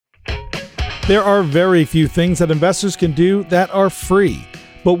There are very few things that investors can do that are free.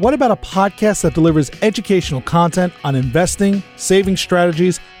 But what about a podcast that delivers educational content on investing, saving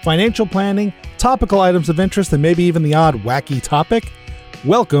strategies, financial planning, topical items of interest, and maybe even the odd wacky topic?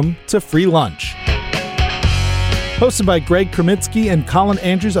 Welcome to Free Lunch. Hosted by Greg Kreminsky and Colin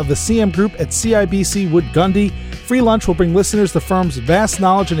Andrews of the CM Group at CIBC Wood Gundy, Free Lunch will bring listeners the firm's vast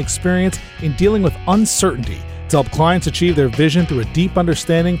knowledge and experience in dealing with uncertainty to help clients achieve their vision through a deep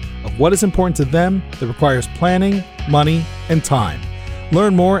understanding of what is important to them that requires planning, money, and time.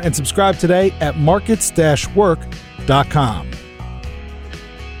 Learn more and subscribe today at markets-work.com.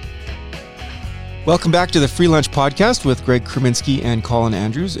 Welcome back to the Free Lunch Podcast with Greg Kreminsky and Colin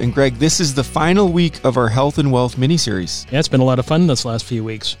Andrews. And Greg, this is the final week of our Health and Wealth miniseries. Yeah, it's been a lot of fun this last few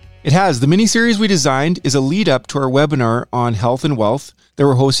weeks. It has. The miniseries we designed is a lead up to our webinar on health and wealth that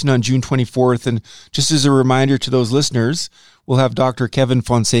we're hosting on June 24th. And just as a reminder to those listeners, we'll have Dr. Kevin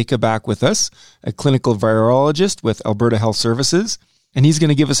Fonseca back with us, a clinical virologist with Alberta Health Services. And he's going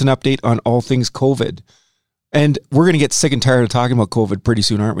to give us an update on all things COVID. And we're going to get sick and tired of talking about COVID pretty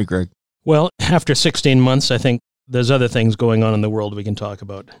soon, aren't we, Greg? Well, after 16 months, I think there's other things going on in the world we can talk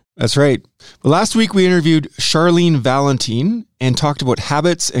about. That's right. Well, last week we interviewed Charlene Valentine and talked about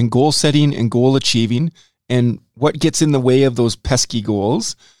habits and goal setting and goal achieving and what gets in the way of those pesky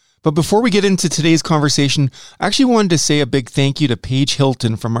goals. But before we get into today's conversation, I actually wanted to say a big thank you to Paige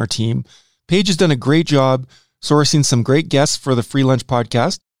Hilton from our team. Paige has done a great job sourcing some great guests for the Free Lunch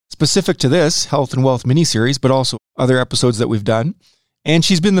Podcast, specific to this Health and Wealth miniseries, but also other episodes that we've done. And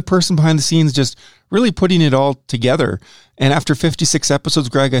she's been the person behind the scenes just really putting it all together. And after 56 episodes,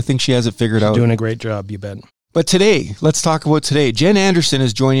 Greg, I think she has it figured out. Doing a great job, you bet. But today, let's talk about today. Jen Anderson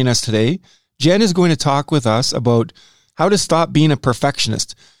is joining us today. Jen is going to talk with us about how to stop being a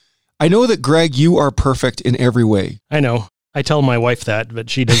perfectionist. I know that, Greg, you are perfect in every way. I know. I tell my wife that,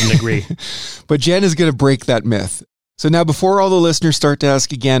 but she doesn't agree. But Jen is going to break that myth. So now before all the listeners start to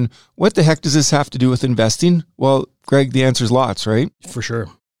ask again, what the heck does this have to do with investing? Well, Greg, the answer's lots, right? For sure.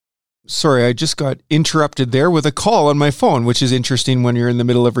 Sorry, I just got interrupted there with a call on my phone, which is interesting when you're in the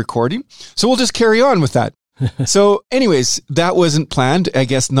middle of recording. So we'll just carry on with that. So anyways, that wasn't planned. I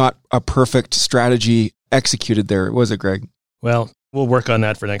guess not a perfect strategy executed there, was it, Greg? Well, we'll work on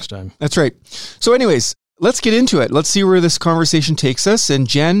that for next time. That's right. So anyways, let's get into it. Let's see where this conversation takes us. And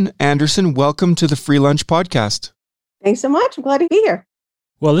Jen Anderson, welcome to the Free Lunch Podcast. Thanks so much. I'm glad to be here.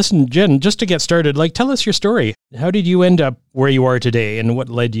 Well, listen, Jen, just to get started, tell us your story. How did you end up where you are today, and what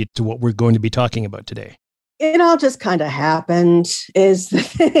led you to what we're going to be talking about today? It all just kind of happened, is the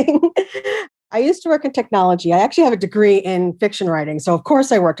thing. I used to work in technology. I actually have a degree in fiction writing, so of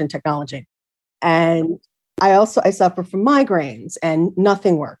course I worked in technology. And I suffer from migraines, and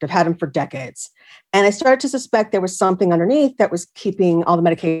nothing worked. I've had them for decades. And I started to suspect there was something underneath that was keeping all the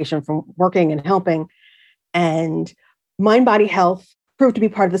medication from working and helping. And Mind Body Health proved to be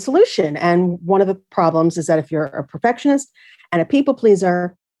part of the solution. And one of the problems is that if you're a perfectionist and a people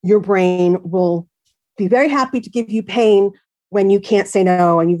pleaser, your brain will be very happy to give you pain when you can't say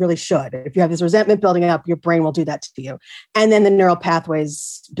no and you really should. If you have this resentment building up, your brain will do that to you. And then the neural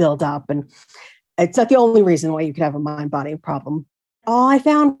pathways build up. And it's not the only reason why you could have a mind-body problem. All I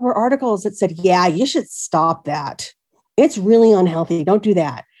found were articles that said, yeah, you should stop that. It's really unhealthy. Don't do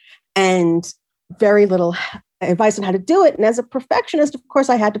that. And very little advice on how to do it. And as a perfectionist, of course,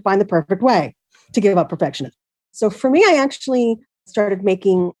 I had to find the perfect way to give up perfectionism. So for me, I actually started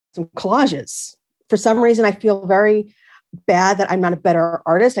making some collages. For some reason, I feel very bad that I'm not a better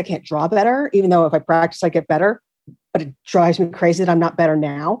artist. I can't draw better, even though if I practice, I get better. But it drives me crazy that I'm not better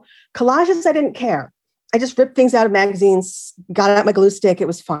now. Collages, I didn't care. I just ripped things out of magazines, got out my glue stick. It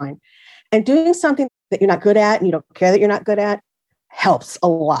was fine. And doing something that you're not good at and you don't care that you're not good at helps a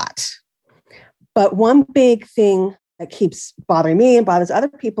lot. But one big thing that keeps bothering me and bothers other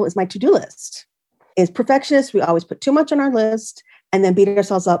people is my to-do list. As perfectionists, we always put too much on our list and then beat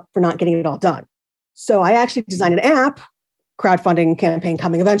ourselves up for not getting it all done. So I actually designed an app, crowdfunding campaign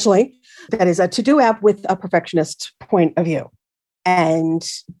coming eventually, that is a to-do app with a perfectionist point of view. And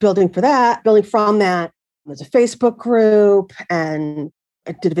building from that, there's a Facebook group, and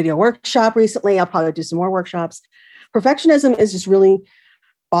I did a video workshop recently. I'll probably do some more workshops. Perfectionism is just really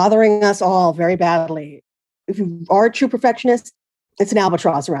bothering us all very badly. If you are a true perfectionist, it's an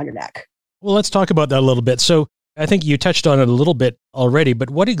albatross around your neck. Well, let's talk about that a little bit. So I think you touched on it a little bit already, but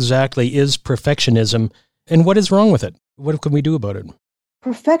what exactly is perfectionism and what is wrong with it? What can we do about it?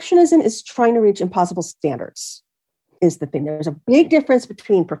 Perfectionism is trying to reach impossible standards, is the thing. There's a big difference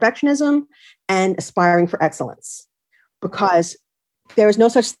between perfectionism and aspiring for excellence, because there is no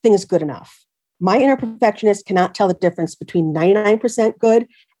such thing as good enough. My inner perfectionist cannot tell the difference between 99% good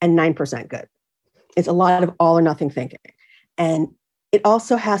and 9% good. It's a lot of all or nothing thinking. And it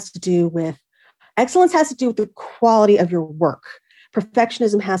also has to do with, excellence has to do with the quality of your work.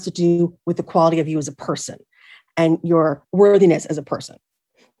 Perfectionism has to do with the quality of you as a person and your worthiness as a person.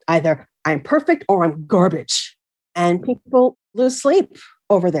 Either I'm perfect or I'm garbage. And people lose sleep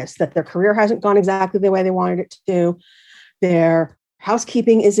over this, that their career hasn't gone exactly the way they wanted it to do. Their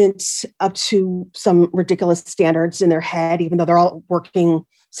housekeeping isn't up to some ridiculous standards in their head, even though they're all working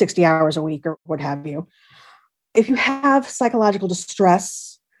 60 hours a week or what have you. If you have psychological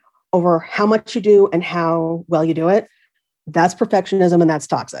distress over how much you do and how well you do it, that's perfectionism and that's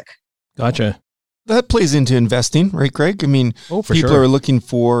toxic. Gotcha. That plays into investing, right, Greg? I mean, for people sure. are looking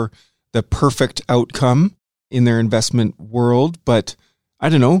for the perfect outcome in their investment world, but I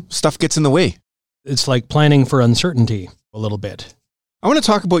don't know, stuff gets in the way. It's like planning for uncertainty a little bit. I want to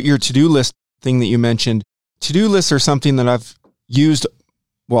talk about your to-do list thing that you mentioned. To-do lists are something that I've used,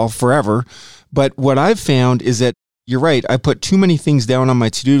 well, forever. But what I've found is that you're right. I put too many things down on my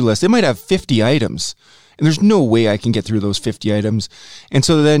to-do list. It might have 50 items, and there's no way I can get through those 50 items. And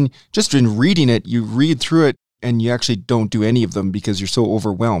so then just in reading it, you read through it and you actually don't do any of them because you're so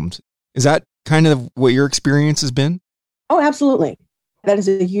overwhelmed. Is that kind of what your experience has been? Oh, absolutely. That is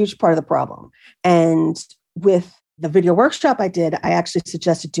a huge part of the problem. And with the video workshop I did, I actually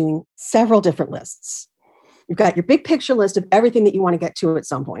suggested doing several different lists. You've got your big picture list of everything that you want to get to at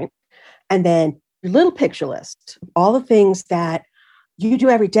some point, and then your little picture list, all the things that you do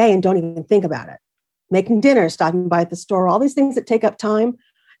every day and don't even think about it. Making dinner, stopping by at the store, all these things that take up time,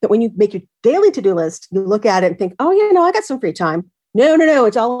 that when you make your daily to-do list, you look at it and think, oh, I got some free time. No,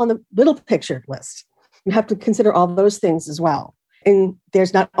 it's all on the little picture list. You have to consider all those things as well. And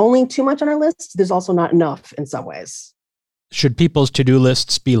there's not only too much on our list, there's also not enough in some ways. Should people's to-do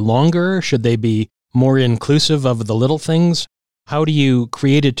lists be longer? Should they be more inclusive of the little things? How do you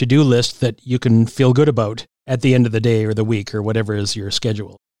create a to-do list that you can feel good about at the end of the day or the week or whatever is your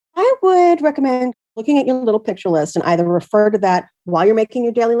schedule? I would recommend looking at your little picture list and either refer to that while you're making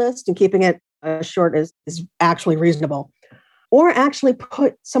your daily list and keeping it as short as is actually reasonable, or actually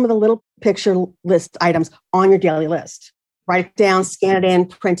put some of the little picture list items on your daily list. Write it down, scan it in,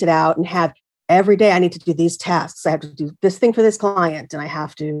 print it out, and have every day I need to do these tasks. I have to do this thing for this client, and I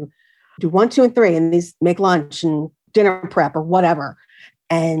have to do 1, 2, and 3, and these make lunch and dinner prep or whatever.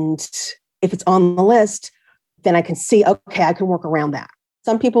 And if it's on the list, then I can see, okay, I can work around that.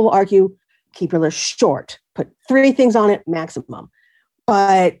 Some people will argue, keep your list short, put 3 things on it maximum.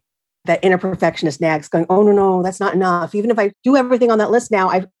 But that inner perfectionist nags going, oh, no, that's not enough. Even if I do everything on that list now,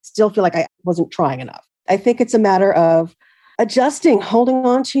 I still feel like I wasn't trying enough. I think it's a matter of adjusting, holding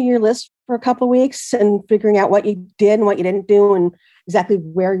on to your list for a couple of weeks and figuring out what you did and what you didn't do and exactly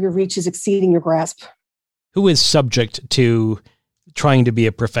where your reach is exceeding your grasp. Who is subject to trying to be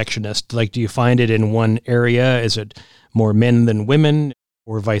a perfectionist? Like, do you find it in one area? Is it more men than women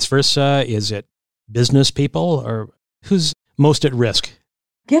or vice versa? Is it business people, or who's most at risk?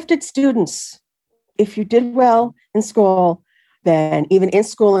 Gifted students. If you did well in school, then even in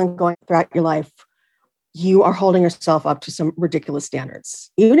school and going throughout your life, you are holding yourself up to some ridiculous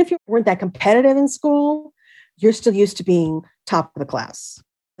standards. Even if you weren't that competitive in school, you're still used to being top of the class.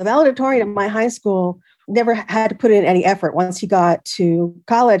 The valedictorian at my high school never had to put in any effort. Once he got to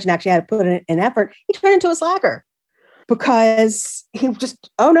college and actually had to put in an effort, he turned into a slacker because he just,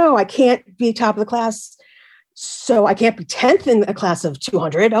 oh no, I can't be top of the class. So I can't be 10th in a class of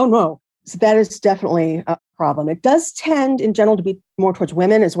 200. Oh no. So that is definitely a problem. It does tend in general to be more towards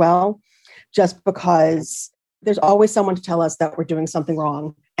women as well, just because there's always someone to tell us that we're doing something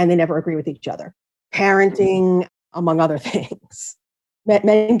wrong and they never agree with each other. Parenting, among other things.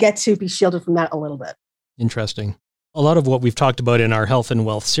 Men get to be shielded from that a little bit. Interesting. A lot of what we've talked about in our Health and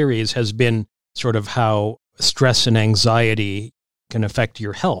Wealth series has been sort of how stress and anxiety can affect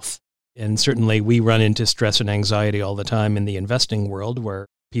your health. And certainly we run into stress and anxiety all the time in the investing world where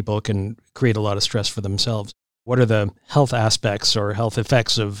people can create a lot of stress for themselves. What are the health aspects or health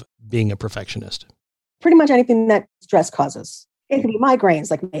effects of being a perfectionist? Pretty much anything that stress causes. It could be migraines,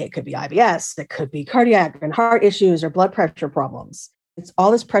 like it could be IBS, it could be cardiac and heart issues or blood pressure problems. It's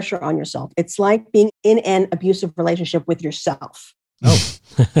all this pressure on yourself. It's like being in an abusive relationship with yourself. Oh.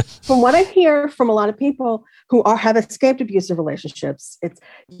 From what I hear from a lot of people who have escaped abusive relationships, it's,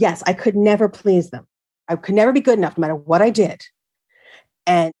 yes, I could never please them. I could never be good enough no matter what I did.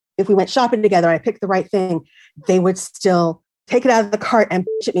 And if we went shopping together and I picked the right thing, they would still take it out of the cart and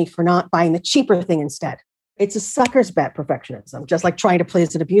bitch at me for not buying the cheaper thing instead. It's a sucker's bet, perfectionism, just like trying to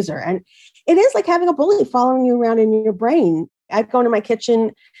please an abuser. And it is like having a bully following you around in your brain. I'd go into my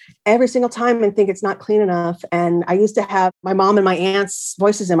kitchen every single time and think it's not clean enough. And I used to have my mom and my aunt's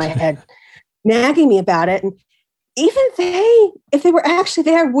voices in my head nagging me about it. And even they, if they were actually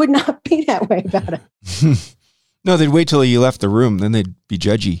there, would not be that way about it. No, they'd wait till you left the room. Then they'd be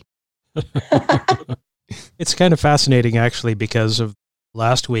judgy. It's kind of fascinating, actually, because of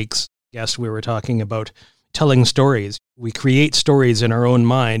last week's guest, we were talking about telling stories. We create stories in our own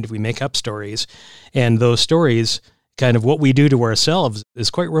mind. We make up stories. And those stories, kind of what we do to ourselves, is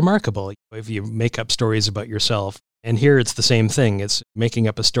quite remarkable if you make up stories about yourself. And here it's the same thing. It's making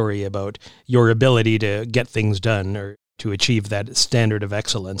up a story about your ability to get things done or to achieve that standard of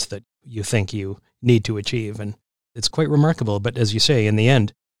excellence that you think you need to achieve. And it's quite remarkable. But as you say, in the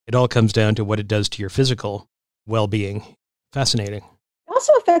end, it all comes down to what it does to your physical well-being. Fascinating. It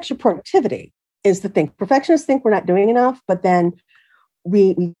also affects your productivity, is the thing. Perfectionists think we're not doing enough, but then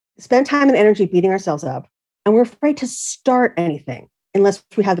we spend time and energy beating ourselves up, and we're afraid to start anything unless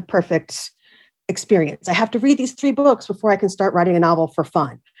we have the perfect experience. I have to read these 3 books before I can start writing a novel for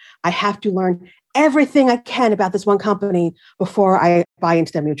fun. I have to learn everything I can about this one company before I buy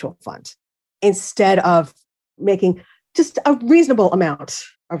into their mutual fund, instead of making just a reasonable amount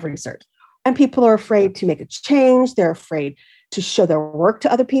of research. And people are afraid to make a change. They're afraid to show their work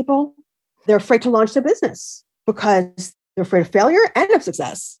to other people. They're afraid to launch their business because they're afraid of failure and of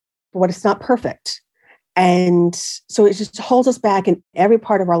success, but what it's not perfect. And so it just holds us back in every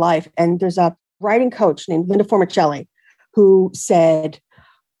part of our life. And there's a writing coach named Linda Formicelli who said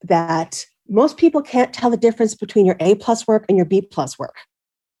that most people can't tell the difference between your A+ work and your B+ work.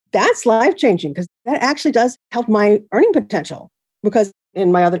 That's life-changing because that actually does help my earning potential, because in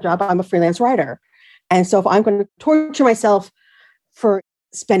my other job, I'm a freelance writer. And so if I'm going to torture myself for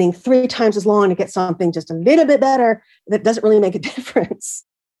spending 3 times as long to get something just a little bit better, that doesn't really make a difference.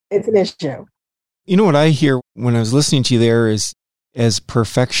 It's an issue. You know what I hear when I was listening to you there is, as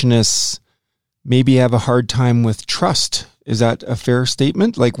perfectionists maybe have a hard time with trust. Is that a fair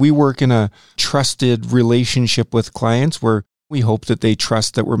statement? Like, we work in a trusted relationship with clients where we hope that they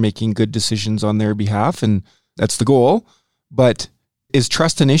trust that we're making good decisions on their behalf, and that's the goal. But is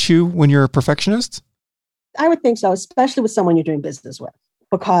trust an issue when you're a perfectionist? I would think so, especially with someone you're doing business with,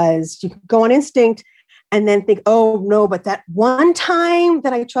 because you can go on instinct and then think, oh no, but that one time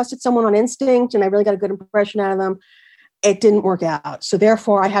that I trusted someone on instinct and I really got a good impression out of them, it didn't work out. So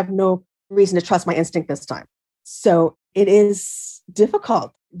therefore I have no reason to trust my instinct this time. So it is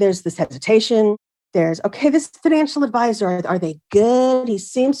difficult. There's this hesitation. There's, okay, this financial advisor, are they good? He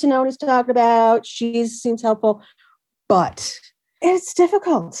seems to know what he's talking about. She seems helpful, but it's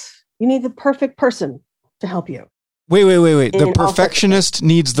difficult. You need the perfect person to help you. Wait. The perfectionist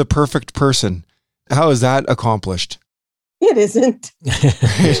needs the perfect person. How is that accomplished? It isn't.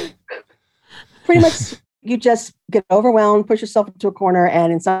 Pretty much, you just get overwhelmed, push yourself into a corner,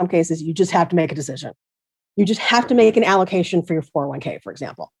 and in some cases, you just have to make a decision. You just have to make an allocation for your 401k, for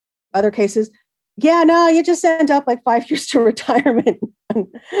example. Other cases, you just end up like 5 years to retirement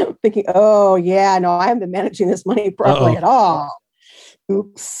thinking, oh, yeah, no, I haven't been managing this money properly at all.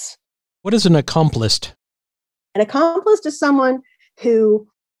 Oops. What is an accomplished? An accomplished is someone who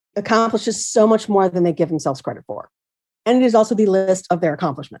accomplishes so much more than they give themselves credit for. And it is also the list of their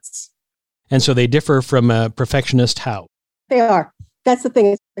accomplishments. And so they differ from a perfectionist how? They are. That's the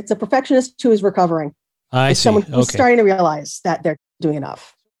thing. It's a perfectionist who is recovering. I see. Someone who's starting to realize that they're doing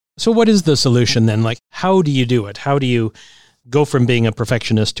enough. So what is the solution then? Like, how do you do it? How do you go from being a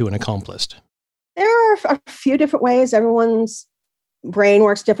perfectionist to an accomplished? There are a few different ways. Everyone's brain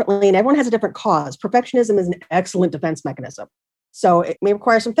works differently and everyone has a different cause. Perfectionism is an excellent defense mechanism. So it may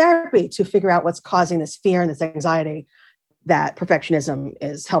require some therapy to figure out what's causing this fear and this anxiety that perfectionism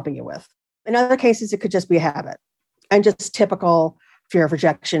is helping you with. In other cases, it could just be a habit and just typical fear of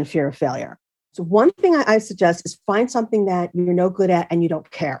rejection, fear of failure. So one thing I suggest is find something that you're no good at and you don't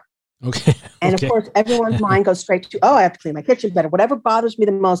care. Okay. And of course, everyone's mind goes straight to, I have to clean my kitchen better. Whatever bothers me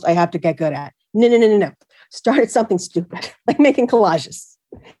the most, I have to get good at. No. Start at something stupid, like making collages.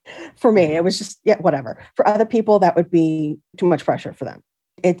 For me, it was just, whatever. For other people, that would be too much pressure for them.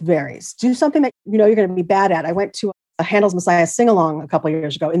 It varies. Do something that you know you're going to be bad at. I went to a Handel's Messiah sing-along a couple of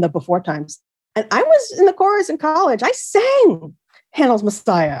years ago in the before times. And I was in the chorus in college. I sang Handel's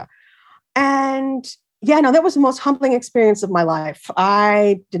Messiah. And that was the most humbling experience of my life.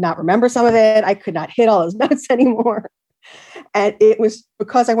 I did not remember some of it. I could not hit all those notes anymore. And it was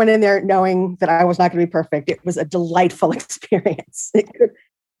because I went in there knowing that I was not going to be perfect. It was a delightful experience. It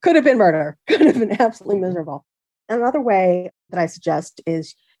could have been murder, could have been absolutely miserable. Another way that I suggest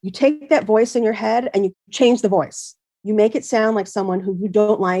is you take that voice in your head and you change the voice. You make it sound like someone who you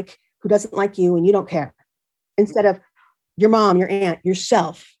don't like, who doesn't like you, and you don't care. Instead of your mom, your aunt,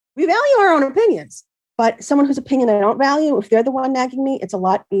 yourself. We value our own opinions, but someone whose opinion I don't value, if they're the one nagging me, it's a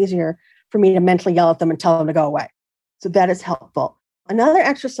lot easier for me to mentally yell at them and tell them to go away. So that is helpful. Another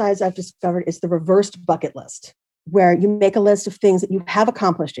exercise I've discovered is the reversed bucket list, where you make a list of things that you have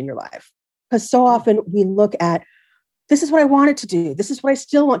accomplished in your life. Because so often we look at, this is what I wanted to do. This is what I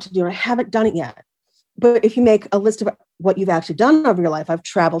still want to do. And I haven't done it yet. But if you make a list of what you've actually done over your life, I've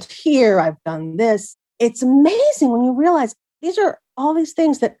traveled here, I've done this. It's amazing when you realize these are all these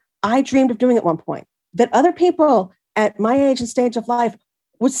things that I dreamed of doing at one point, that other people at my age and stage of life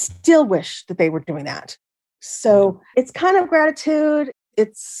would still wish that they were doing that. So it's kind of gratitude.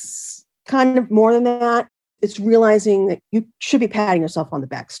 It's kind of more than that. It's realizing that you should be patting yourself on the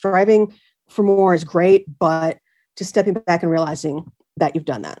back. Striving for more is great, but just stepping back and realizing that you've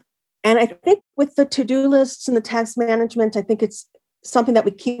done that. And I think with the to-do lists and the task management, I think it's something that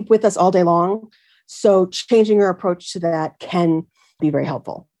we keep with us all day long. So changing your approach to that can be very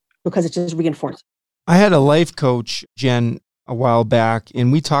helpful because it just reinforces. I had a life coach, Jen, a while back,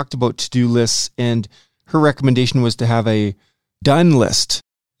 and we talked about to-do lists, and her recommendation was to have a done list.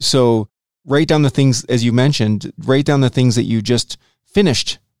 So write down the things, as you mentioned, write down the things that you just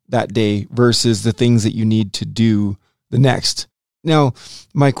finished that day versus the things that you need to do the next. Now,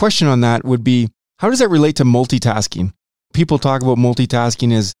 my question on that would be, how does that relate to multitasking? People talk about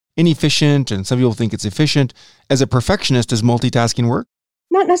multitasking as inefficient, and some people think it's efficient. As a perfectionist, does multitasking work?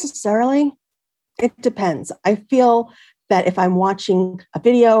 Not necessarily. It depends. I feel that if I'm watching a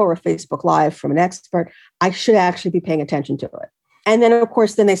video or a Facebook Live from an expert, I should actually be paying attention to it. And then, of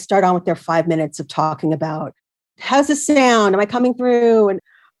course, then they start on with their 5 minutes of talking about, how's this sound? Am I coming through? And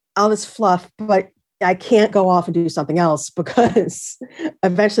all this fluff. But I can't go off and do something else because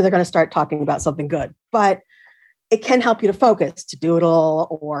eventually they're going to start talking about something good. But it can help you to focus, to doodle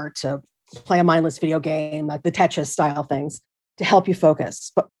or to play a mindless video game, like the Tetris style things, to help you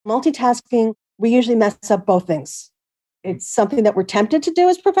focus. But multitasking, we usually mess up both things. It's something that we're tempted to do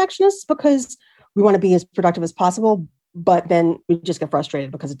as perfectionists because we want to be as productive as possible, but then we just get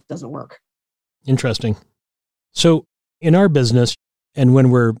frustrated because it doesn't work. Interesting. So in our business, and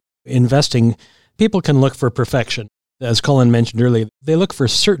when we're investing, people can look for perfection. As Colin mentioned earlier, they look for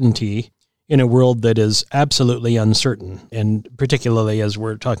certainty in a world that is absolutely uncertain. And particularly as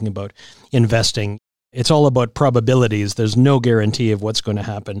we're talking about investing, it's all about probabilities. There's no guarantee of what's going to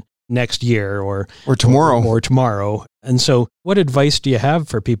happen next year or tomorrow. And so what advice do you have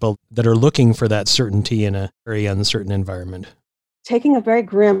for people that are looking for that certainty in a very uncertain environment? Taking a very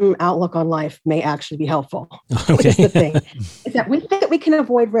grim outlook on life may actually be helpful. Okay. Is the thing is that we think that we can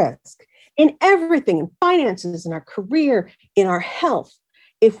avoid risk in everything, in finances, in our career, in our health,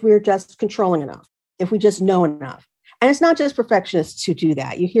 if we're just controlling enough, if we just know enough. And it's not just perfectionists who do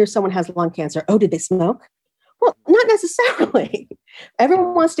that. You hear someone has lung cancer. Oh, did they smoke? Well, not necessarily.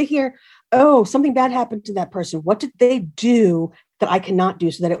 Everyone wants to hear, oh, something bad happened to that person. What did they do that I cannot do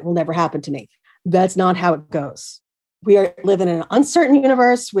so that it will never happen to me? That's not how it goes. We are living in an uncertain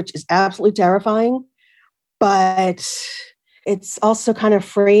universe, which is absolutely terrifying, but it's also kind of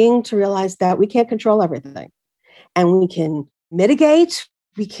freeing to realize that we can't control everything and we can mitigate,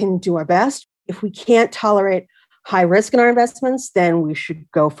 we can do our best. If we can't tolerate high risk in our investments, then we should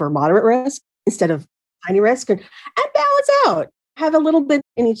go for moderate risk instead of tiny risk and balance out. Have a little bit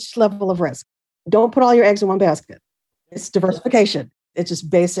in each level of risk. Don't put all your eggs in one basket. It's diversification. It's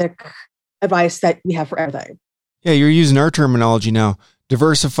just basic advice that we have for everything. Yeah, you're using our terminology now.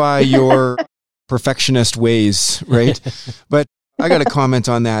 Diversify your perfectionist ways, right? But I got to comment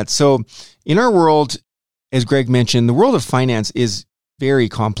on that. So in our world, as Greg mentioned, the world of finance is very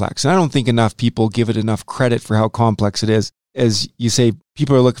complex. And I don't think enough people give it enough credit for how complex it is. As you say,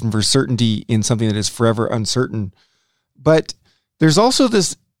 people are looking for certainty in something that is forever uncertain. But there's also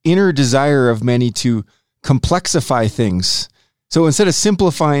this inner desire of many to complexify things. So instead of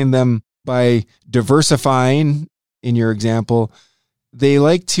simplifying them by diversifying, in your example, they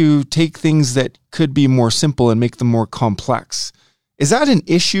like to take things that could be more simple and make them more complex. Is that an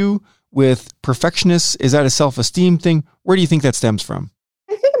issue with perfectionists? Is that a self-esteem thing? Where do you think that stems from?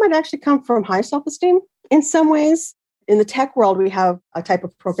 I think it might actually come from high self-esteem in some ways. In the tech world, we have a type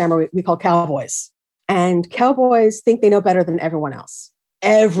of programmer we call cowboys. And cowboys think they know better than everyone else.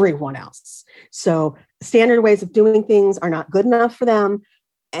 So standard ways of doing things are not good enough for them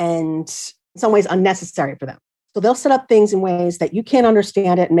and in some ways unnecessary for them. So they'll set up things in ways that you can't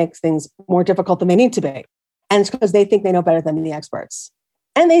understand it and makes things more difficult than they need to be. And it's because they think they know better than the experts.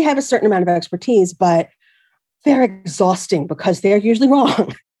 And they have a certain amount of expertise, but they're exhausting because they're usually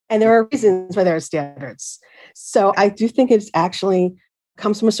wrong. And there are reasons why there are standards. So I do think it's actually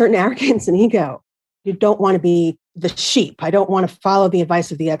comes from a certain arrogance and ego. You don't want to be the sheep. I don't want to follow the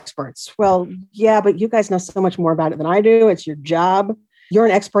advice of the experts. Well, yeah, but you guys know so much more about it than I do. It's your job. you're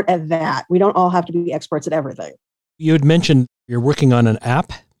an expert at that. We don't all have to be experts at everything. You had mentioned you're working on an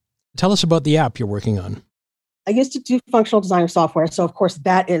app. Tell us about the app you're working on. I used to do functional designer software. So of course,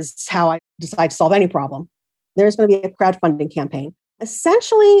 that is how I decide to solve any problem. There's going to be a crowdfunding campaign.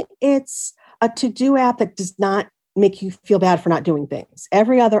 Essentially, it's a to-do app that does not make you feel bad for not doing things.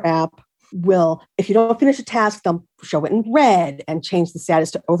 Every other app will, if you don't finish a task, they'll show it in red and change the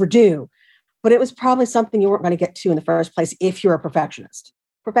status to overdue. But it was probably something you weren't going to get to in the first place if you're a perfectionist.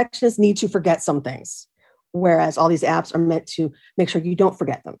 Perfectionists need to forget some things, whereas all these apps are meant to make sure you don't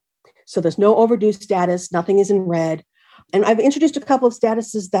forget them. So there's no overdue status, nothing is in red. And I've introduced a couple of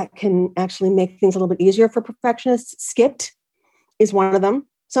statuses that can actually make things a little bit easier for perfectionists. Skipped is one of them.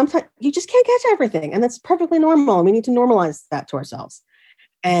 Sometimes you just can't catch everything, and that's perfectly normal. And we need to normalize that to ourselves.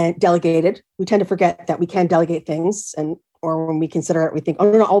 And delegated, we tend to forget that we can delegate things, and or when we consider it, we think,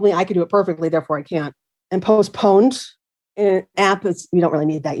 oh no, only I can do it perfectly, therefore I can't. And postponed in an app, you don't really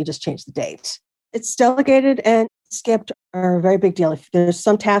need that. You just change the date. It's delegated and skipped are a very big deal. If there's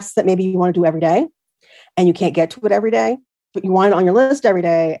some tasks that maybe you want to do every day and you can't get to it every day, but you want it on your list every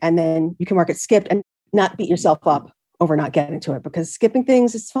day, and then you can mark it skipped and not beat yourself up over not getting to it, because skipping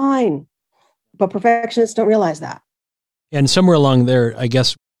things is fine. But perfectionists don't realize that. And somewhere along there, I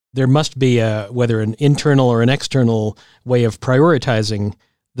guess there must be whether an internal or an external way of prioritizing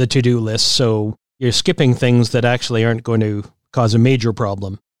the to-do list. So you're skipping things that actually aren't going to cause a major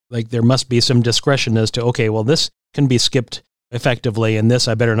problem. Like there must be some discretion as to, okay, well, this can be skipped effectively, and this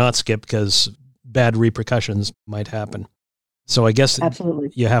I better not skip because bad repercussions might happen. So I guess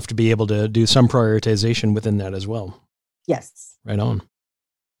absolutely you have to be able to do some prioritization within that as well. Yes. Right on.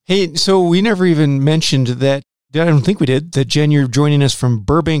 Hey, so we never even mentioned that, I don't think we did, that Jen, you're joining us from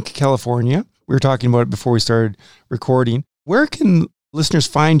Burbank, California. We were talking about it before we started recording. Where can listeners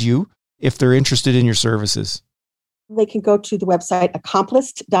find you if they're interested in your services? They can go to the website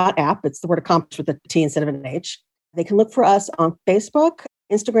accomplished.app. It's the word accomplished with a T instead of an H. They can look for us on Facebook,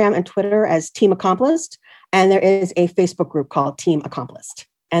 Instagram, and Twitter as Team Accomplished. And there is a Facebook group called Team Accomplished.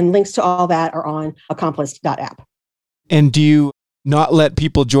 And links to all that are on accomplished.app. And do you not let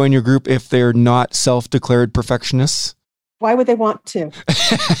people join your group if they're not self-declared perfectionists? Why would they want to?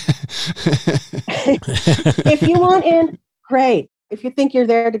 If you want in, great. If you think you're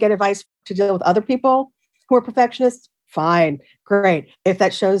there to get advice to deal with other people who are perfectionists, fine, great. If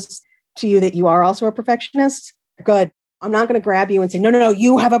that shows to you that you are also a perfectionist, good. I'm not going to grab you and say, no,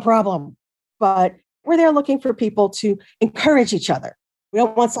 you have a problem. But we're there looking for people to encourage each other. We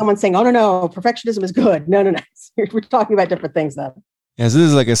don't want someone saying, oh, no, perfectionism is good. No. We're talking about different things, though. Yes, this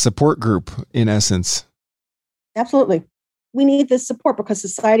is like a support group in essence. Absolutely. We need this support because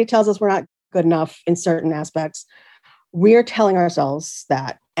society tells us we're not good enough in certain aspects. We're telling ourselves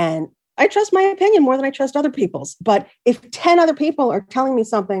that. And I trust my opinion more than I trust other people's. But if 10 other people are telling me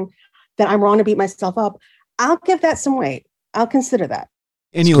something that I'm wrong to beat myself up, I'll give that some weight. I'll consider that.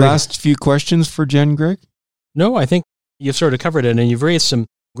 Any last few questions for Jen, Greg? No, I think you've sort of covered it, and you've raised some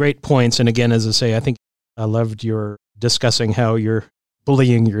great points. And again, as I say, I think I loved your discussing how you're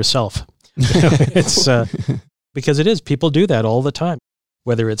bullying yourself. It's because it is. People do that all the time,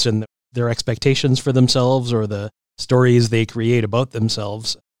 whether it's in their expectations for themselves or the stories they create about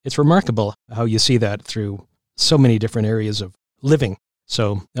themselves. It's remarkable how you see that through so many different areas of living.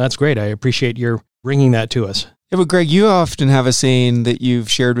 So that's great. I appreciate your bringing that to us. Yeah, but Greg, you often have a saying that you've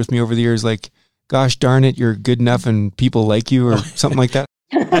shared with me over the years, like, gosh darn it, you're good enough and people like you, or something like that.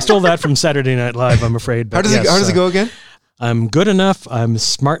 I stole that from Saturday Night Live, I'm afraid. But how does it go again? I'm good enough, I'm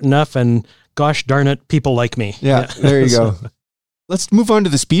smart enough, and gosh darn it, people like me. Yeah. There you go. Let's move on to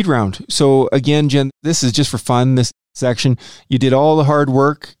the speed round. So again, Jen, this is just for fun, this section. You did all the hard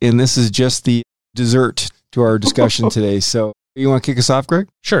work, and this is just the dessert to our discussion today. So you want to kick us off, Greg?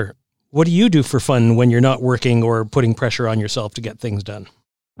 Sure. What do you do for fun when you're not working or putting pressure on yourself to get things done?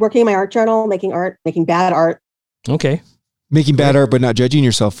 Working in my art journal, making bad art. Okay. Making bad art, but not judging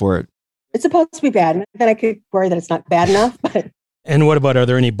yourself for it. It's supposed to be bad. And then I could worry that it's not bad enough. But And what about, are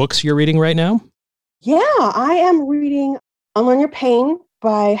there any books you're reading right now? yeah, I am reading Unlearn Your Pain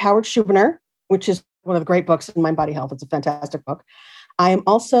by Howard Schubiner, which is one of the great books in Mind, Body, Health. It's a fantastic book. I am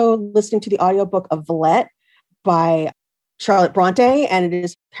also listening to the audiobook of Villette by Charlotte Bronte, and it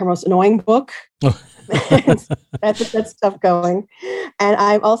is her most annoying book. That's stuff going. And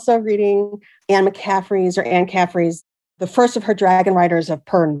I'm also reading Anne Caffrey's the first of her Dragon Riders of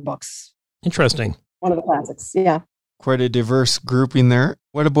Pern books. Interesting. One of the classics. Yeah. Quite a diverse grouping there.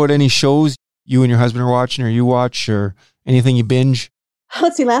 What about any shows you and your husband are watching, or you watch, or anything you binge?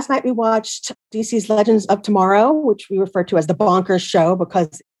 Let's see. Last night we watched DC's Legends of Tomorrow, which we refer to as the Bonkers Show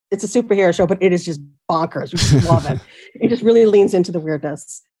because it's a superhero show, but it is just bonkers. We just love it. It just really leans into the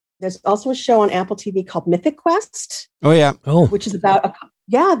weirdness. There's also a show on Apple TV called Mythic Quest. Oh, yeah. Oh, Which is about,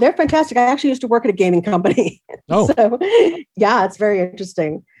 they're fantastic. I actually used to work at a gaming company. Oh. So, it's very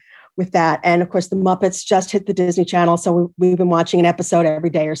interesting with that. And of course, the Muppets just hit the Disney Channel. So we've been watching an episode every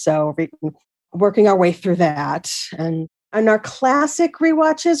day or so, working our way through that. And our classic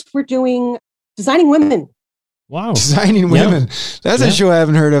rewatches, we're doing Designing Women. wow. Designing Women. That's a show I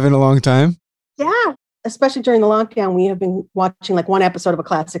haven't heard of in a long time. Yeah. Especially during the lockdown, we have been watching like one episode of a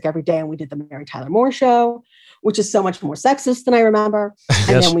classic every day. And we did the Mary Tyler Moore Show, which is so much more sexist than I remember.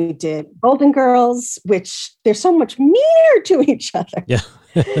 And then we did Golden Girls, which they're so much meaner to each other. Yeah.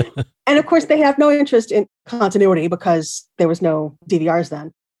 And of course, they have no interest in continuity because there was no DVRs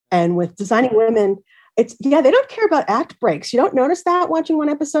then. And with Designing Women, they don't care about act breaks. You don't notice that watching one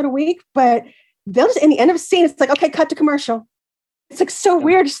episode a week, but they'll just, in the end of a scene, it's like, okay, cut to commercial. It's like so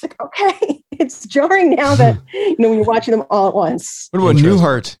weird. It's like, okay, it's jarring now that, when you're watching them all at once. What about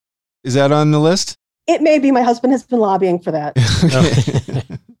Newhart? Is that on the list? It may be. My husband has been lobbying for that.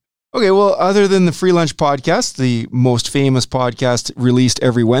 Okay, well, other than the Free Lunch podcast, the most famous podcast released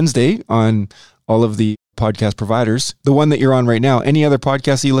every Wednesday on all of the podcast providers, the one that you're on right now, any other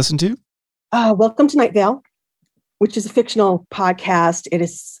podcasts that you listen to? Welcome to Night Vale, which is a fictional podcast. It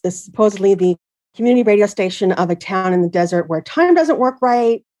is supposedly the community radio station of a town in the desert where time doesn't work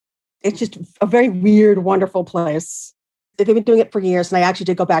right. It's just a very weird, wonderful place. They've been doing it for years, and I actually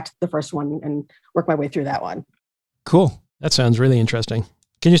did go back to the first one and work my way through that one. Cool. That sounds really interesting.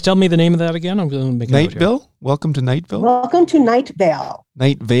 Can you tell me the name of that again? I'm going to make a note here. Nightville? Welcome to Nightville? Welcome to Night Vale.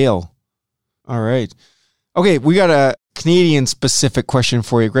 Night Vale. All right. Okay, we got a Canadian-specific question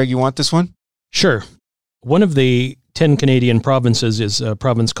for you. Greg, you want this one? Sure. One of the 10 Canadian provinces is a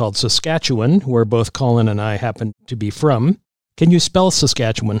province called Saskatchewan, where both Colin and I happen to be from. Can you spell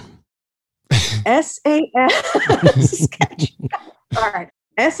Saskatchewan? S-A-S. All right.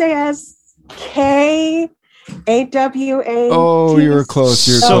 S-A-S-K-A-W-A. Oh, you were close.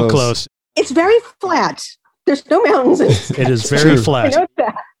 You're So close. It's very flat. There's no mountains. It is very True. flat. I know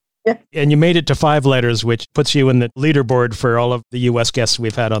that. And you made it to 5 letters, which puts you in the leaderboard for all of the U.S. guests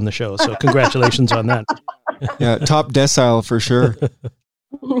we've had on the show. So congratulations on that. Yeah, top decile for sure.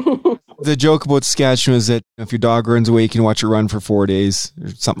 The joke about Saskatchewan is that if your dog runs away, you can watch it run for 4 days or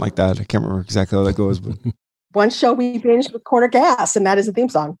something like that. I can't remember exactly how that goes. But One show we binged with Corner Gas, and that is the theme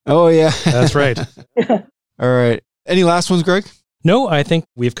song. oh, yeah. That's right. All right. Any last ones, Greg? No, I think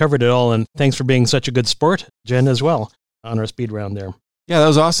we've covered it all. And thanks for being such a good sport, Jen, as well, on our speed round there. Yeah, that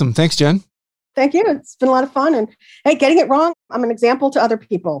was awesome. Thanks, Jen. Thank you. It's been a lot of fun. And hey, getting it wrong, I'm an example to other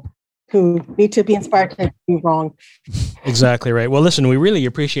people who need to be inspired to be wrong. Exactly right. Well, listen, we really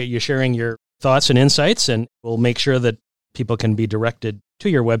appreciate you sharing your thoughts and insights, and we'll make sure that people can be directed to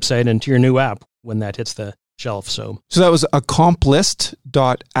your website and to your new app when that hits the shelf. So that was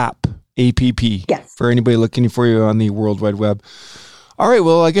accomplist.app, A-P-P, Yes. for anybody looking for you on the World Wide Web. All right,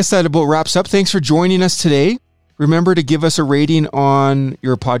 well, I guess that about wraps up. Thanks for joining us today. Remember to give us a rating on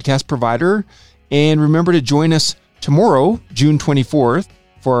your podcast provider, and remember to join us tomorrow, June 24th,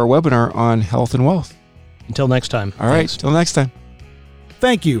 for our webinar on health and wealth. until next time. All right, till next time.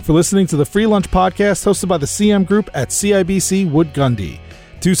 Thank you for listening to the Free Lunch Podcast hosted by the CM Group at CIBC Wood Gundy.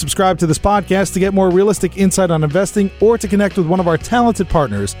 To subscribe to this podcast to get more realistic insight on investing or to connect with one of our talented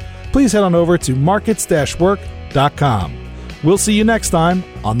partners, please head on over to markets-work.com. We'll see you next time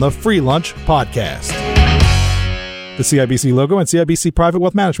on the Free Lunch Podcast. The CIBC logo and CIBC Private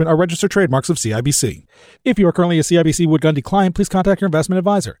Wealth Management are registered trademarks of CIBC. If you are currently a CIBC Wood Gundy client, please contact your investment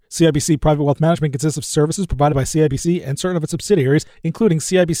advisor. CIBC Private Wealth Management consists of services provided by CIBC and certain of its subsidiaries, including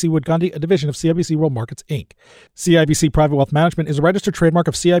CIBC Wood Gundy, a division of CIBC World Markets, Inc. CIBC Private Wealth Management is a registered trademark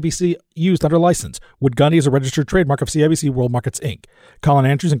of CIBC used under license. Wood Gundy is a registered trademark of CIBC World Markets, Inc. Colin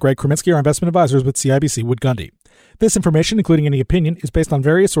Andrews and Greg Kreminsky are investment advisors with CIBC Wood Gundy. This information, including any opinion, is based on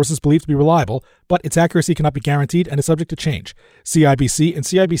various sources believed to be reliable, but its accuracy cannot be guaranteed and is subject to change. CIBC and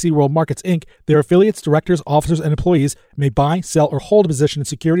CIBC World Markets, Inc., their affiliates, directors, officers, and employees may buy, sell, or hold a position in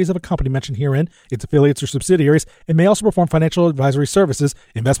securities of a company mentioned herein, its affiliates or subsidiaries, and may also perform financial advisory services,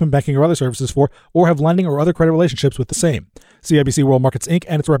 investment banking, or other services for, or have lending or other credit relationships with the same. CIBC World Markets, Inc.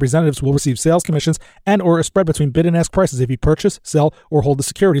 and its representatives will receive sales commissions and or a spread between bid and ask prices if you purchase, sell, or hold the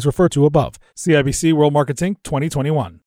securities referred to above. CIBC World Markets, Inc. 2021.